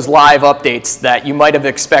see those live updates that you might have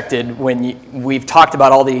expected when we've talked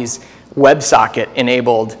about all these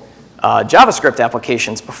WebSocket-enabled JavaScript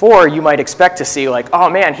applications before. You might expect to see like, oh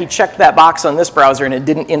man, he checked that box on this browser and it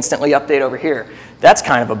didn't instantly update over here. That's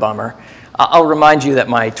kind of a bummer. I'll remind you that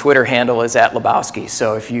my Twitter handle is @Lebowski,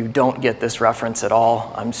 so if you don't get this reference at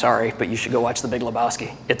all, I'm sorry, but you should go watch The Big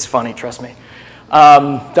Lebowski. It's funny, trust me.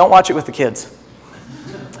 Don't watch it with the kids.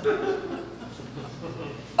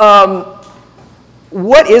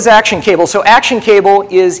 What is Action Cable? So Action Cable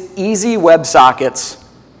is easy WebSockets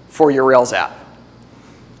for your Rails app.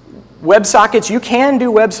 WebSockets, you can do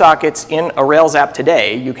WebSockets in a Rails app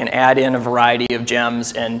today. You can add in a variety of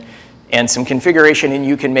gems and some configuration, and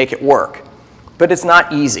you can make it work. But it's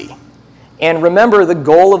not easy. And remember, the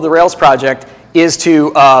goal of the Rails project is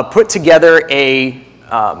to put together a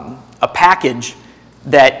package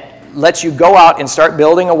that lets you go out and start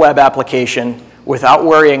building a web application without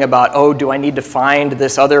worrying about, oh, do I need to find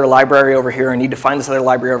this other library over here? I need to find this other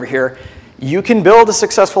library over here. You can build a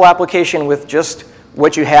successful application with just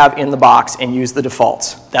what you have in the box and use the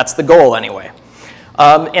defaults. That's the goal anyway.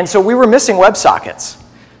 And so we were missing WebSockets,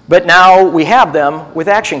 but now we have them with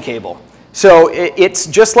Action Cable. So it's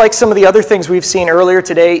just like some of the other things we've seen earlier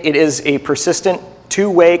today. It is a persistent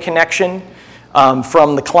two-way connection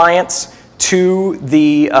from the clients to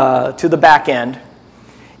the back end.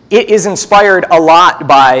 It is inspired a lot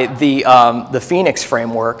by the Phoenix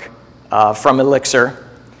framework from Elixir.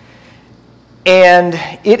 And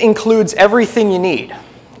it includes everything you need.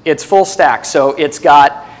 It's full stack. So it's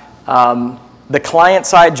got the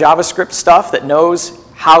client-side JavaScript stuff that knows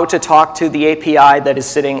how to talk to the API that is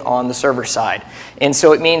sitting on the server side. And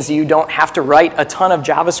so it means you don't have to write a ton of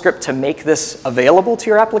JavaScript to make this available to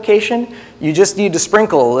your application. You just need to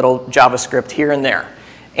sprinkle a little JavaScript here and there.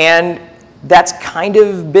 And that's kind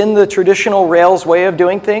of been the traditional Rails way of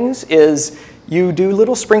doing things, is you do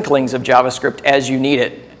little sprinklings of JavaScript as you need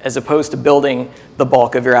it, as opposed to building the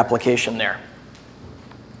bulk of your application there.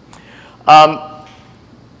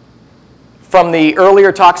 From the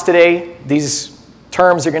earlier talks today, these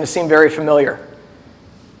terms are going to seem very familiar.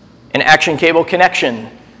 An Action Cable connection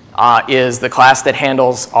is the class that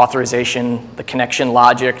handles authorization, the connection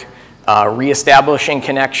logic, reestablishing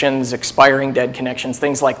connections, expiring dead connections,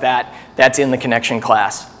 things like that. That's in the connection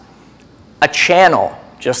class. A channel,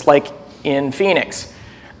 just like in Phoenix.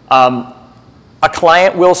 A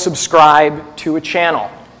client will subscribe to a channel.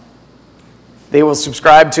 They will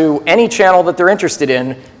subscribe to any channel that they're interested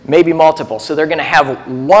in, maybe multiple. So they're going to have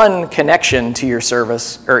one connection to your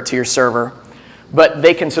service or to your server, but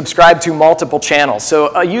they can subscribe to multiple channels.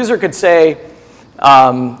 So a user could say,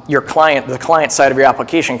 the client side of your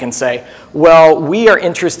application can say, well, we are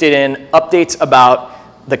interested in updates about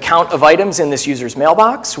the count of items in this user's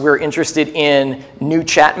mailbox. We're interested in new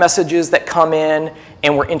chat messages that come in,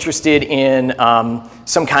 and we're interested in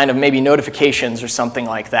some kind of maybe notifications or something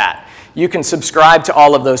like that. You can subscribe to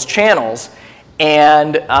all of those channels,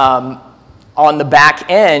 and on the back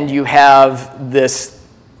end, you have this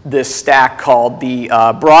stack called the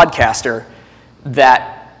broadcaster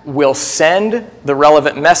that will send the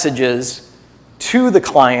relevant messages to the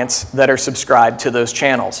clients that are subscribed to those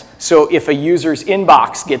channels. So if a user's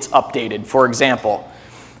inbox gets updated, for example,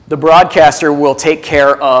 the broadcaster will take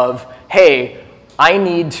care of, hey, I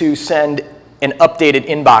need to send an updated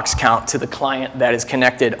inbox count to the client that is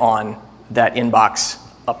connected on that inbox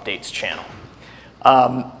updates channel.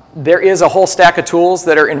 There is a whole stack of tools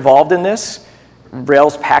that are involved in this.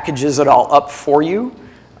 Rails packages it all up for you,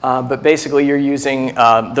 but basically you're using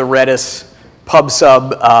the Redis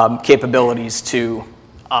PubSub capabilities to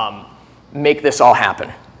make this all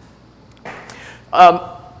happen.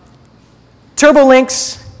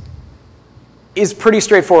 Turbolinks is pretty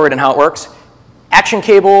straightforward in how it works. Action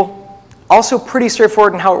Cable, also pretty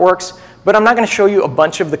straightforward in how it works, but I'm not going to show you a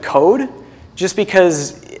bunch of the code just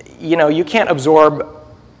because you can't absorb,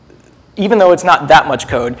 even though it's not that much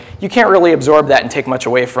code, you can't really absorb that and take much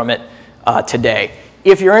away from it today.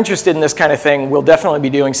 If you're interested in this kind of thing, we'll definitely be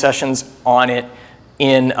doing sessions on it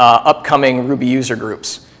in upcoming Ruby user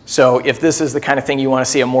groups. So if this is the kind of thing you want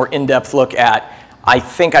to see a more in-depth look at, I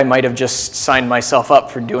think I might have just signed myself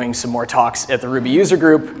up for doing some more talks at the Ruby user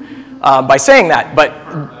group by saying that, but,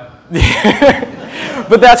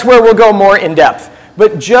 but that's where we'll go more in-depth.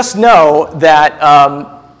 But just know that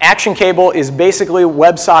Action Cable is basically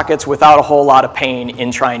WebSockets without a whole lot of pain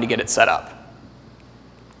in trying to get it set up.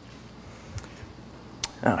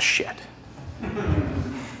 Oh, shit.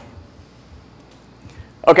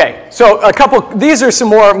 Okay, so these are some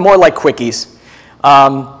more like quickies.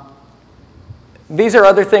 These are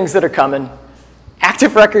other things that are coming.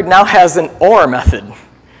 Active Record now has an OR method.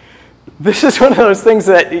 This is one of those things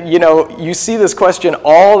that, you see this question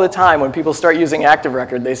all the time when people start using active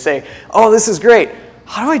record. They say, oh, this is great.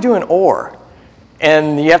 How do I do an OR?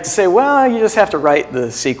 And you have to say, well, you just have to write the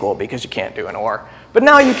SQL because you can't do an OR. But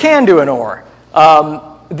now you can do an OR.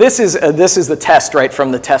 This is the test, right,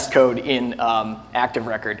 from the test code in active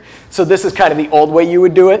record. So this is kind of the old way you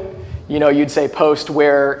would do it. You'd say post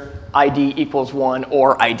where ID equals 1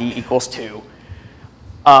 or ID equals 2.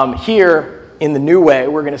 Here, in the new way,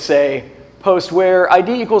 we're going to say post where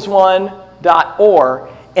ID equals 1 dot or,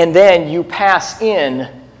 and then you pass in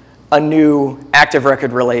a new active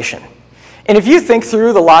record relation. And if you think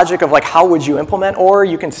through the logic of like how would you implement OR,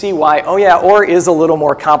 you can see why, oh yeah, OR is a little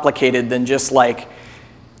more complicated than just like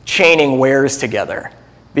chaining wheres together.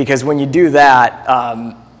 Because when you do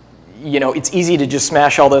that, it's easy to just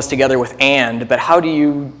smash all those together with AND, but how do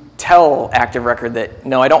you tell active record that,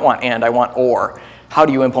 no, I don't want AND, I want OR? How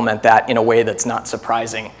do you implement that in a way that's not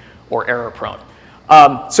surprising or error prone?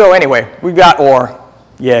 So anyway, we've got OR,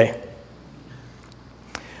 yay.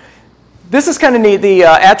 This is kind of neat, the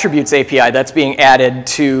attributes API that's being added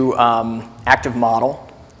to active model.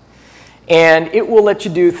 And it will let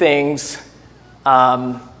you do things,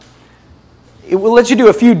 it will let you do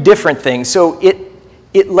a few different things. So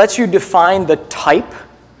it lets you define the type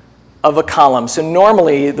of a column. So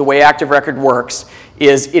normally, the way active record works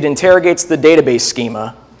is it interrogates the database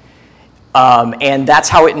schema, and that's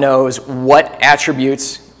how it knows what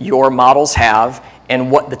attributes your models have and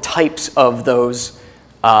what the types of those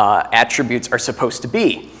attributes are supposed to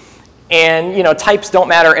be. And types don't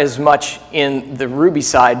matter as much in the Ruby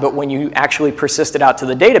side, but when you actually persist it out to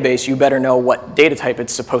the database, you better know what data type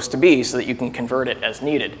it's supposed to be so that you can convert it as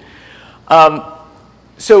needed.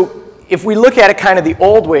 So if we look at it kind of the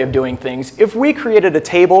old way of doing things, if we created a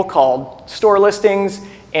table called store listings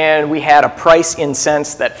and we had a price in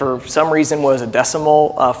cents that for some reason was a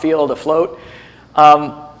decimal field, a float,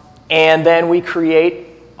 and then we create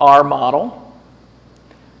our model,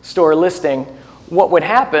 store listing, what would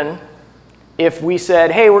happen if we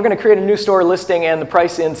said, hey, we're going to create a new store listing and the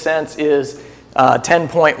price in cents is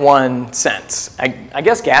 10.1 cents. I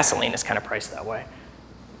guess gasoline is kind of priced that way.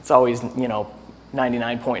 It's always,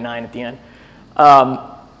 99.9 at the end.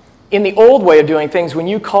 In the old way of doing things, when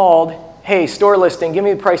you called, hey, store listing, give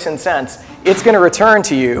me the price in cents, it's going to return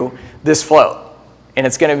to you this float, and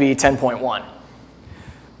it's going to be 10.1.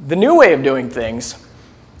 The new way of doing things,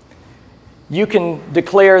 you can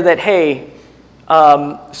declare that, hey,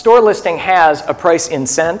 store listing has a price in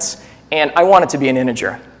cents, and I want it to be an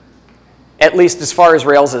integer. At least as far as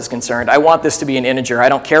Rails is concerned. I want this to be an integer. I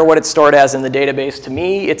don't care what it's stored as in the database. To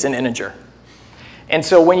me, it's an integer. And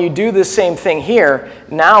so when you do the same thing here,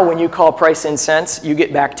 now when you call price in cents, you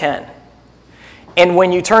get back 10. And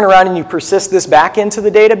when you turn around and you persist this back into the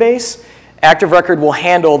database, Active Record will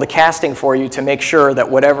handle the casting for you to make sure that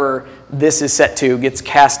whatever this is set to gets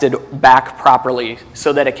casted back properly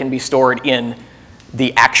so that it can be stored in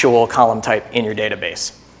the actual column type in your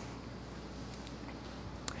database.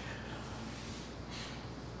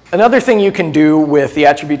 Another thing you can do with the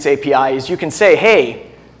Attributes API is you can say, hey,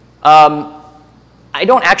 I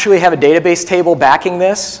don't actually have a database table backing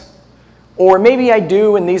this, or maybe I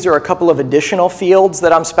do, and these are a couple of additional fields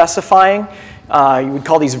that I'm specifying. You would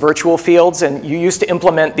call these virtual fields, and you used to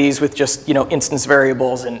implement these with just instance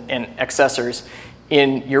variables and accessors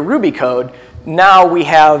in your Ruby code. Now we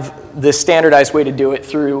have this standardized way to do it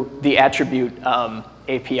through the attribute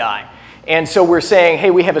API. And so we're saying,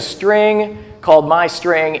 hey, we have a string called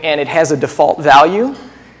myString, and it has a default value.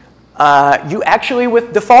 You actually,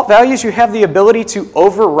 with default values, you have the ability to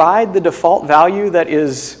override the default value that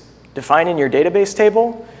is defined in your database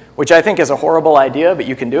table, which I think is a horrible idea, but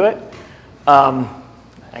you can do it.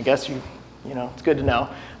 I guess it's good to know.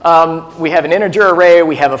 We have an integer array,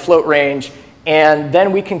 we have a float range, and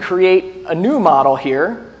then we can create a new model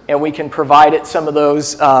here, and we can provide it some of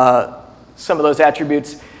those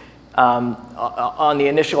attributes on the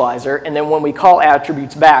initializer, and then when we call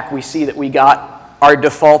attributes back, we see that we got our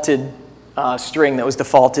defaulted string that was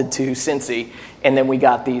defaulted to Cincy, and then we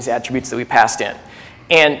got these attributes that we passed in.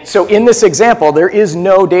 And so in this example, there is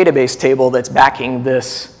no database table that's backing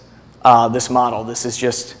this, this model. This is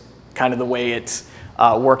just kind of the way it's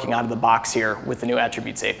working out of the box here with the new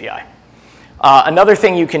Attributes API. Another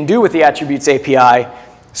thing you can do with the Attributes API,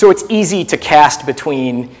 so it's easy to cast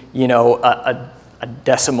between a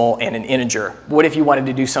decimal and an integer. What if you wanted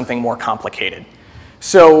to do something more complicated?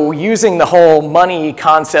 So using the whole money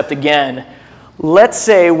concept again, let's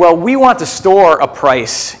say, well, we want to store a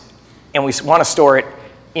price, and we want to store it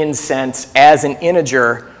in cents as an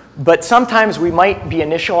integer, but sometimes we might be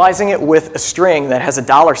initializing it with a string that has a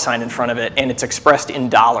 $ in front of it, and it's expressed in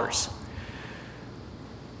dollars.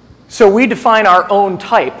 So we define our own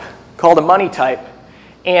type called a money type,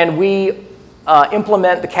 and we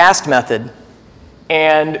implement the cast method,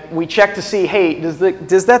 and we check to see, hey,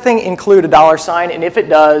 does that thing include a $? And if it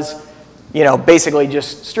does, basically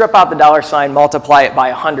just strip out the $, multiply it by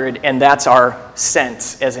 100, and that's our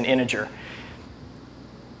cents as an integer.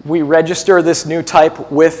 We register this new type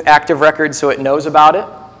with active record so it knows about it.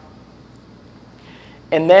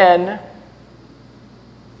 And then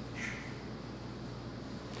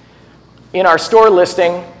in our store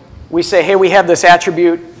listing, we say, hey, we have this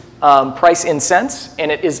attribute price in cents, and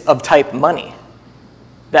it is of type money.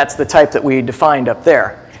 That's the type that we defined up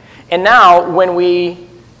there. And now when we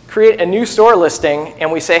create a new store listing and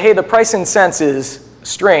we say, hey, the price in cents is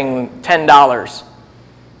string $10,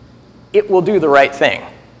 it will do the right thing.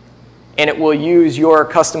 And it will use your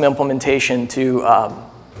custom implementation to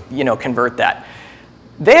convert that.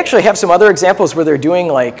 They actually have some other examples where they're doing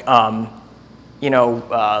like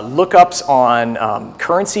lookups on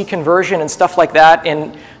currency conversion and stuff like that.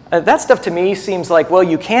 And that stuff to me seems like, well,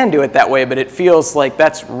 you can do it that way, but it feels like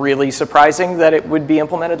that's really surprising that it would be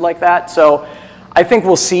implemented like that. So I think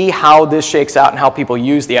we'll see how this shakes out and how people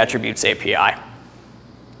use the attributes API.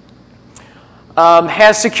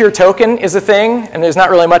 Has secure token is a thing, and there's not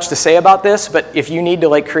really much to say about this, but if you need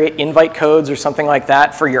to create invite codes or something like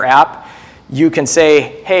that for your app, you can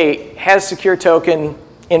say, hey, has secure token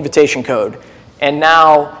invitation code. And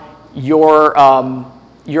now your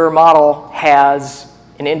model has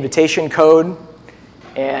an invitation code,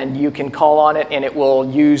 and you can call on it, and it will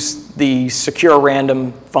use the secure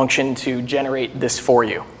random function to generate this for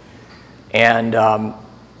you. And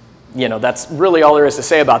that's really all there is to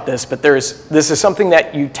say about this, but this is something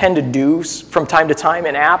that you tend to do from time to time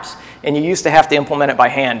in apps, and you used to have to implement it by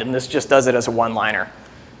hand, and this just does it as a one-liner.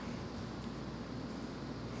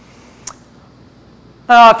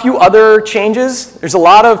 A few other changes. There's a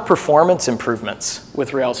lot of performance improvements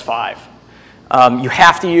with Rails 5. You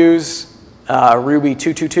have to use Ruby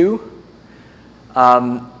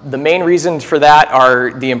 2.2.2. The main reasons for that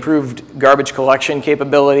are the improved garbage collection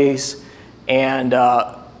capabilities and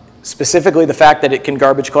specifically the fact that it can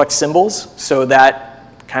garbage collect symbols. So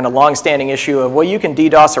that kind of long-standing issue of, well, you can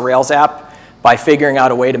DDoS a Rails app by figuring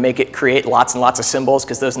out a way to make it create lots and lots of symbols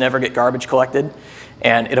because those never get garbage collected,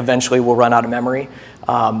 and it eventually will run out of memory.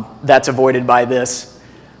 That's avoided by this.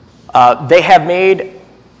 They have made,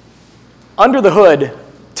 under the hood,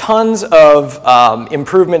 tons of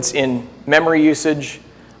improvements in memory usage,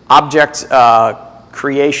 object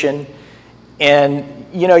creation, and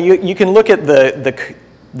you can look at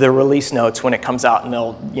the release notes when it comes out, and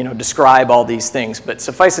they'll describe all these things. But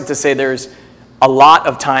suffice it to say, there's a lot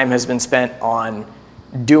of time has been spent on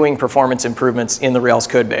doing performance improvements in the Rails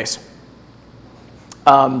code base.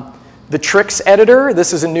 The tricks editor,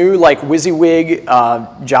 this is a new WYSIWYG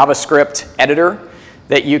JavaScript editor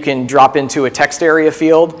that you can drop into a text area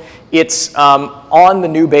field. It's on the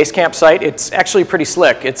new Basecamp site. It's actually pretty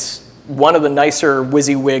slick. It's one of the nicer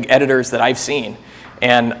WYSIWYG editors that I've seen.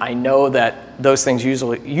 And I know that those things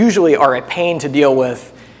usually are a pain to deal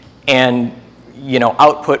with and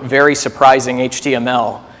output very surprising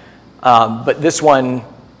HTML. But this one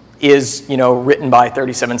is written by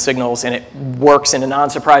 37 Signals, and it works in a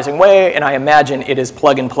non-surprising way, and I imagine it is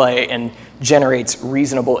plug and play and generates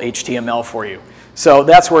reasonable HTML for you. So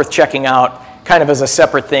that's worth checking out kind of as a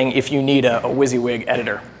separate thing if you need a WYSIWYG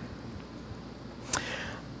editor.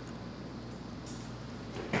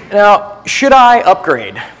 Now, should I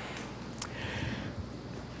upgrade?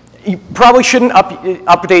 You probably shouldn't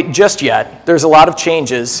update just yet. There's a lot of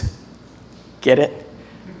changes. Get it?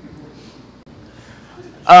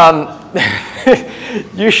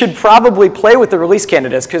 You should probably play with the release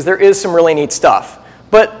candidates because there is some really neat stuff.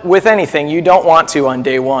 But with anything, you don't want to, on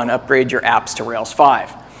day one, upgrade your apps to Rails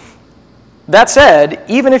 5. That said,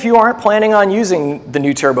 even if you aren't planning on using the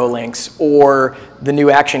new Turbolinks or the new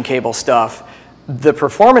action cable stuff, the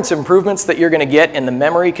performance improvements that you're going to get and the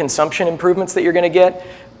memory consumption improvements that you're going to get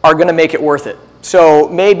are going to make it worth it. So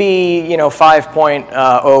maybe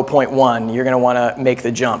 5.0.1, you're going to want to make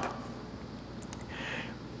the jump.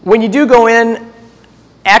 When you do go in,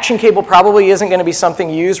 action cable probably isn't going to be something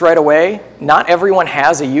you use right away. Not everyone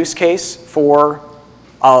has a use case for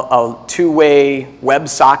a two-way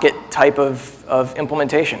WebSocket type of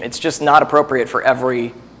implementation. It's just not appropriate for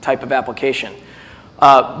every type of application.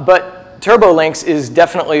 But Turbolinks is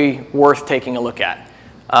definitely worth taking a look at,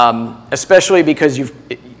 especially because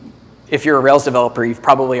if you're a Rails developer, you've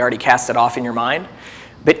probably already cast it off in your mind.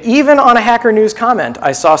 But even on a Hacker News comment,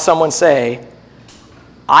 I saw someone say,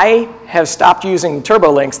 I have stopped using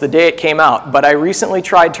Turbolinks the day it came out, but I recently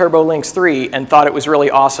tried Turbolinks 3 and thought it was really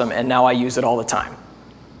awesome, and now I use it all the time.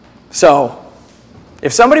 So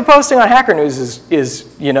if somebody posting on Hacker News is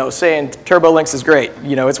saying Turbolinks is great,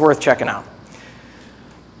 it's worth checking out.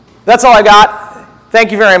 That's all I got.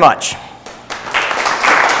 Thank you very much.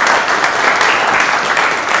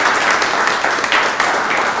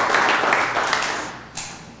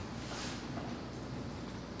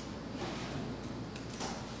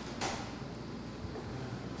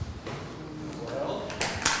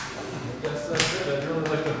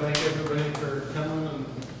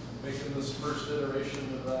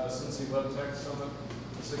 Cincy Web Tech Summit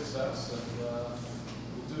a success, and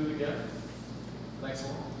we'll do it again. Thanks a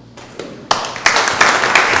lot.